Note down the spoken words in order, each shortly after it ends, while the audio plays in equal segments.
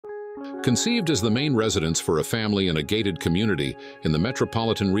Conceived as the main residence for a family in a gated community in the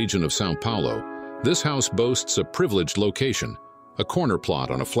metropolitan region of São Paulo, this house boasts a privileged location, a corner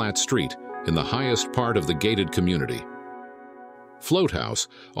plot on a flat street in the highest part of the gated community. Float House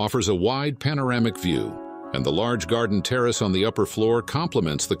offers a wide panoramic view, and the large garden terrace on the upper floor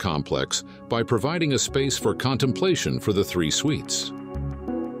complements the complex by providing a space for contemplation for the 3 suites.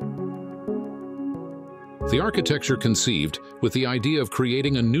 The architecture conceived with the idea of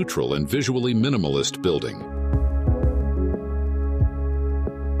creating a neutral and visually minimalist building.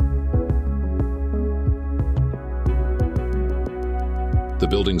 The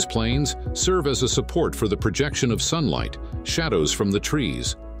building's planes serve as a support for the projection of sunlight, shadows from the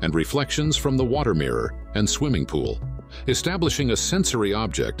trees, and reflections from the water mirror and swimming pool, establishing a sensory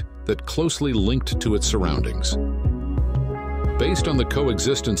object that closely linked to its surroundings. Based on the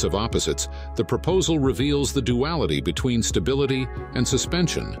coexistence of opposites, the proposal reveals the duality between stability and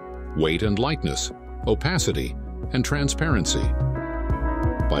suspension, weight and lightness, opacity and transparency.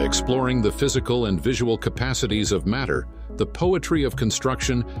 By exploring the physical and visual capacities of matter, the poetry of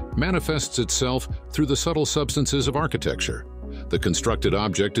construction manifests itself through the subtle substances of architecture. The constructed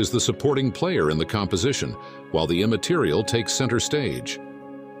object is the supporting player in the composition, while the immaterial takes center stage.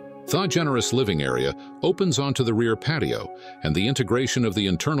 The generous living area opens onto the rear patio, and the integration of the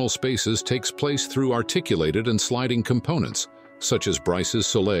internal spaces takes place through articulated and sliding components, such as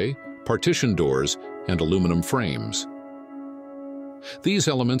brises-soleil, partition doors, and aluminum frames. These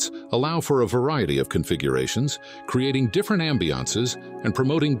elements allow for a variety of configurations, creating different ambiances and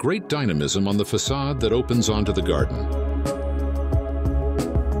promoting great dynamism on the facade that opens onto the garden.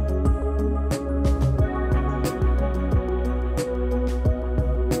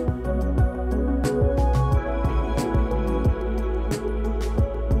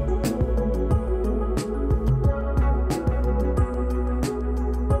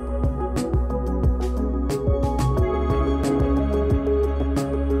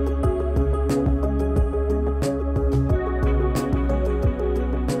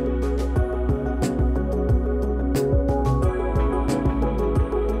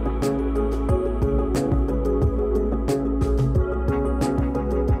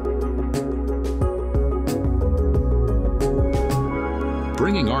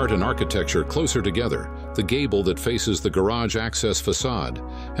 Bringing art and architecture closer together, the gable that faces the garage access facade,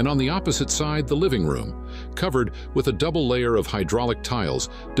 and on the opposite side, the living room, covered with a double layer of hydraulic tiles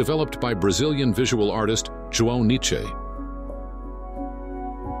developed by Brazilian visual artist João Nietzsche.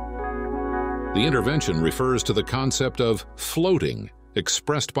 The intervention refers to the concept of floating,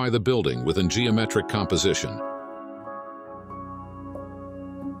 expressed by the building within geometric composition.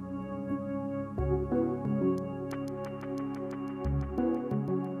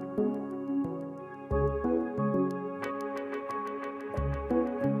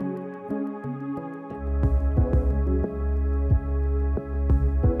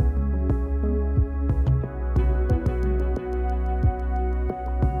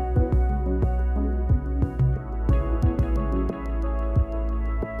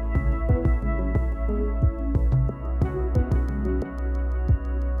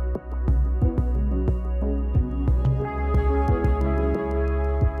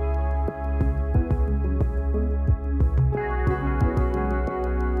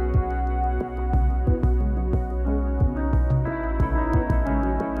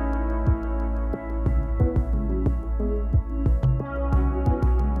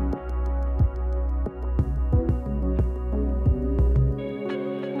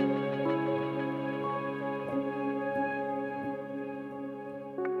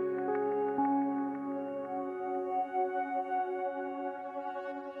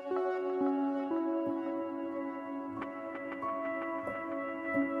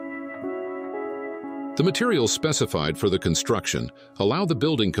 The materials specified for the construction allow the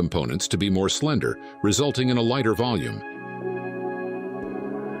building components to be more slender, resulting in a lighter volume.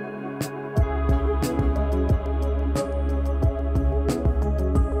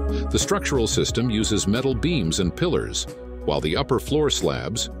 The structural system uses metal beams and pillars, while the upper floor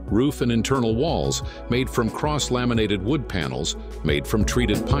slabs, roof and internal walls made from cross-laminated wood panels made from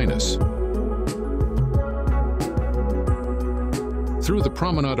treated pinus. Through the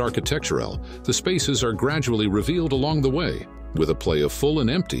promenade architectural, the spaces are gradually revealed along the way, with a play of full and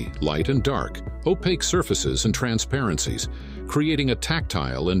empty, light and dark, opaque surfaces and transparencies, creating a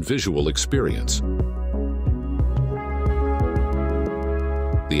tactile and visual experience.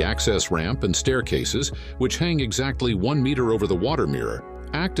 The access ramp and staircases, which hang exactly 1 meter over the water mirror,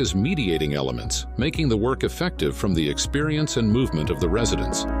 act as mediating elements, making the work effective from the experience and movement of the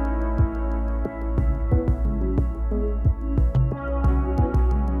residents.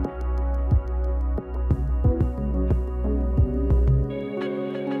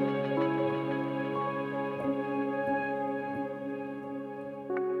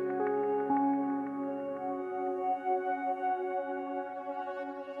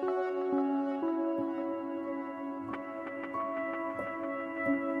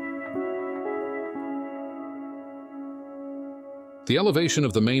 The elevation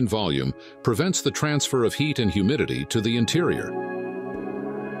of the main volume prevents the transfer of heat and humidity to the interior.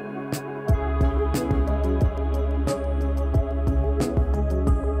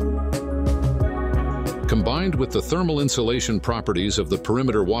 Combined with the thermal insulation properties of the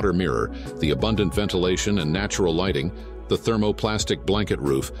perimeter water mirror, the abundant ventilation and natural lighting, the thermoplastic blanket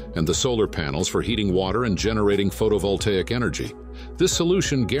roof, and the solar panels for heating water and generating photovoltaic energy, this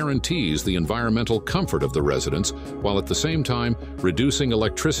solution guarantees the environmental comfort of the residents, while at the same time reducing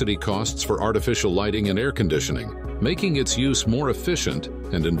electricity costs for artificial lighting and air conditioning, making its use more efficient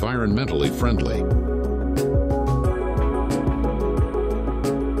and environmentally friendly.